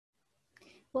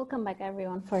Welcome back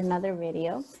everyone for another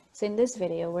video. So in this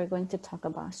video, we're going to talk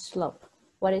about slope.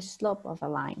 What is slope of a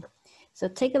line? So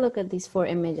take a look at these four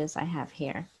images I have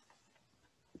here.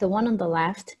 The one on the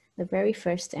left, the very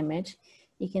first image,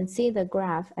 you can see the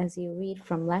graph as you read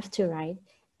from left to right,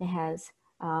 it has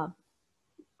a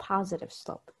positive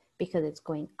slope because it's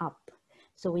going up.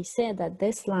 So we say that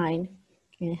this line,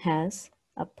 it has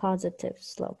a positive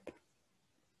slope.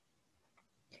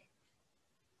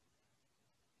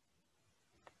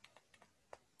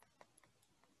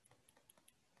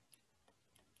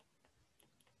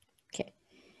 Okay,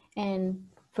 and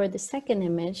for the second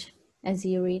image, as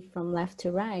you read from left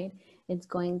to right, it's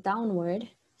going downward.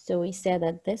 So we say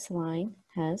that this line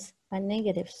has a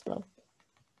negative slope.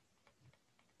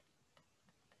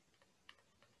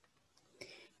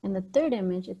 And the third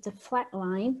image, it's a flat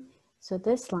line. So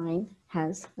this line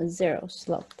has a zero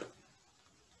slope.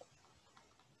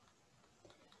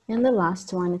 And the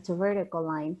last one, it's a vertical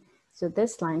line. So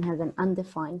this line has an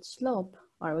undefined slope,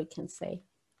 or we can say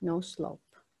no slope.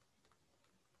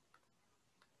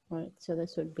 All right, so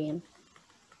this would be an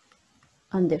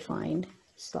undefined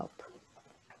slope.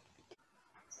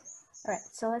 All right,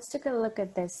 so let's take a look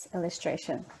at this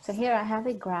illustration. So here I have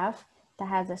a graph that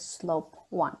has a slope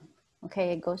 1.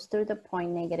 Okay, it goes through the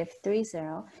point -3,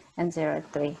 0, and 0,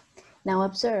 3. Now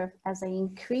observe, as I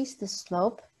increase the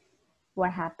slope,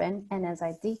 what happened? And as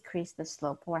I decrease the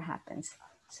slope, what happens?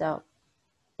 So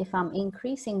if I'm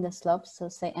increasing the slope, so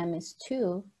say m is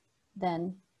 2,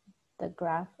 then the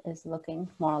graph is looking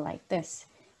more like this.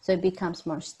 So it becomes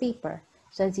more steeper.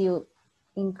 So as you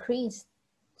increase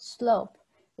slope,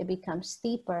 it becomes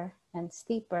steeper and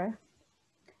steeper.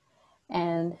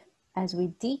 And as we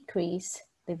decrease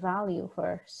the value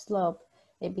for slope,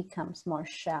 it becomes more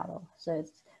shallow. So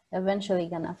it's eventually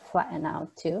gonna flatten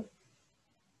out to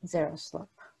zero slope.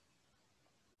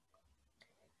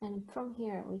 And from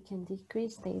here, we can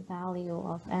decrease the value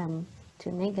of m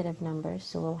to negative numbers.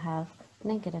 So we'll have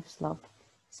negative slope,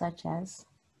 such as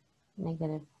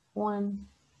 -1.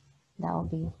 That will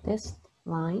be this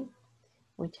line,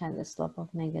 which has a slope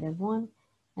of -1.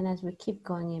 And as we keep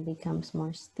going, it becomes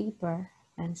more steeper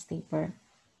and steeper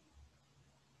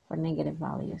for negative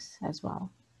values as well.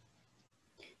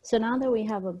 So now that we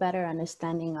have a better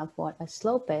understanding of what a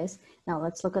slope is, now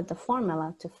let's look at the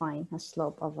formula to find a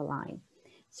slope of a line.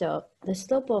 So the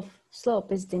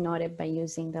slope is denoted by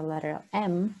using the letter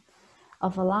M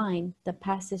of a line that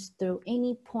passes through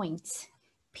any points,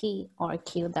 P or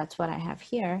Q, that's what I have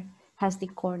here, has the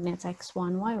coordinates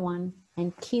x1, y1,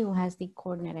 and Q has the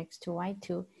coordinate x2,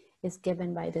 y2, is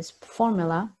given by this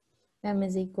formula. M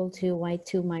is equal to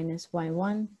y2 minus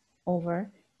y1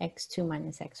 over x2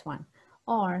 minus x1.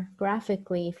 Or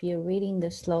graphically, if you're reading the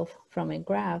slope from a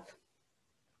graph,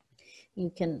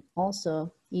 you can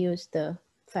also use the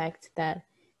fact that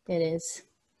it is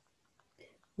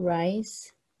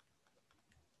rise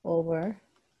over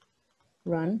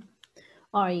run,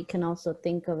 or you can also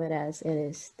think of it as it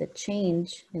is the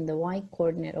change in the y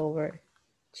coordinate over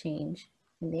change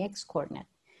in the x coordinate.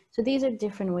 So these are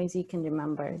different ways you can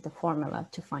remember the formula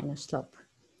to find a slope.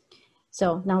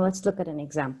 So now let's look at an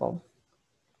example.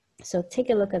 So take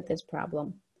a look at this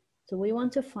problem. So we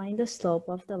want to find the slope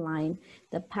of the line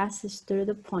that passes through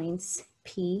the points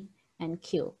P and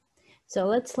Q. So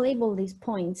let's label these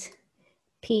points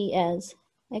P as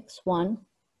x1,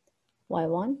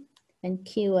 y1, and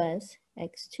Q as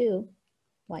x2,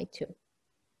 y2.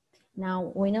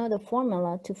 Now we know the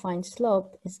formula to find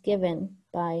slope is given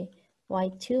by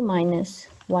y2 minus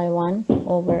y1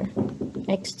 over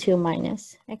x2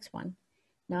 minus x1.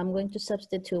 Now I'm going to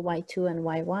substitute y2 and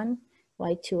y1.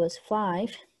 y2 is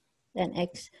 5, and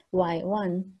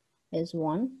y1 is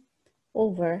 1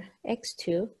 over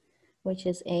x2, which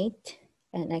is 8,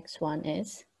 and x1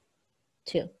 is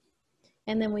 2.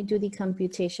 And then we do the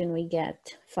computation, we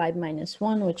get 5 minus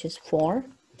 1, which is 4,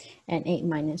 and 8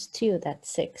 minus 2, that's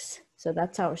 6. So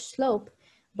that's our slope,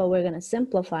 but we're going to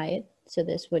simplify it. So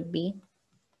this would be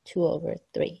 2 over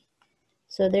 3.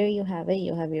 So there you have it,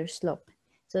 you have your slope.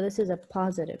 So this is a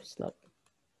positive slope,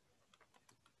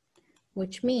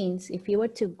 which means if you were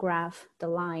to graph the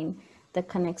line that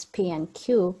connects P and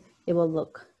Q, it will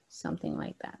look something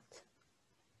like that.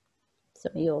 So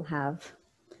you'll have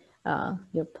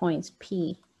your points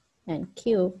P and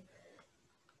Q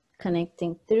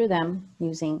connecting through them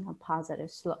using a positive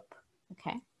slope,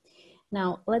 okay?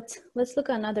 Now let's look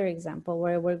at another example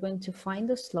where we're going to find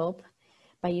the slope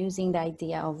by using the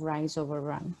idea of rise over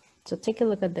run. So take a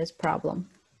look at this problem.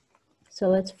 So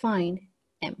let's find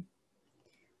M,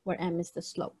 where M is the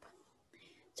slope.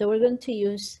 So we're going to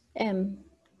use M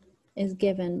is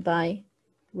given by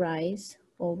rise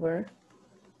over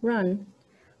run,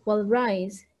 Well,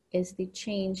 rise is the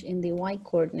change in the y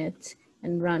coordinates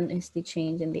and run is the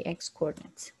change in the x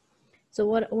coordinates. So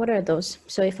what are those?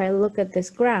 So if I look at this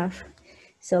graph,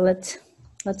 so let's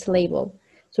label.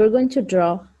 So we're going to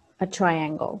draw a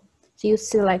triangle. So you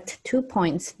select 2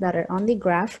 points that are on the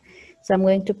graph. So I'm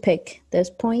going to pick this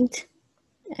point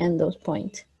and those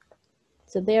points.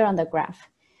 So they're on the graph.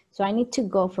 So I need to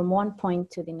go from one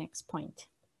point to the next point.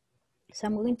 So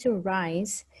I'm going to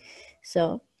rise.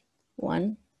 So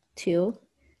 1, 2.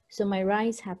 So my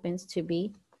rise happens to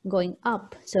be going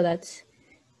up. So that's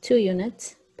 2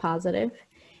 units, positive.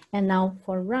 And now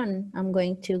for run, I'm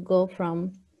going to go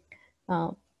from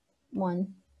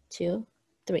 1, 2,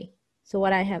 3. So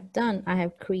what I have done, I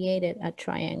have created a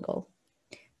triangle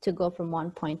to go from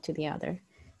one point to the other.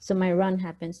 So my run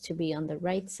happens to be on the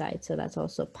right side. So that's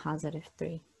also positive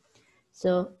 3.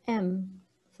 So M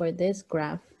for this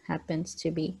graph happens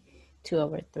to be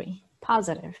 2/3,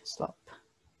 positive slope.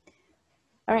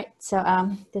 All right, so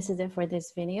this is it for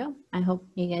this video. I hope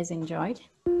you guys enjoyed.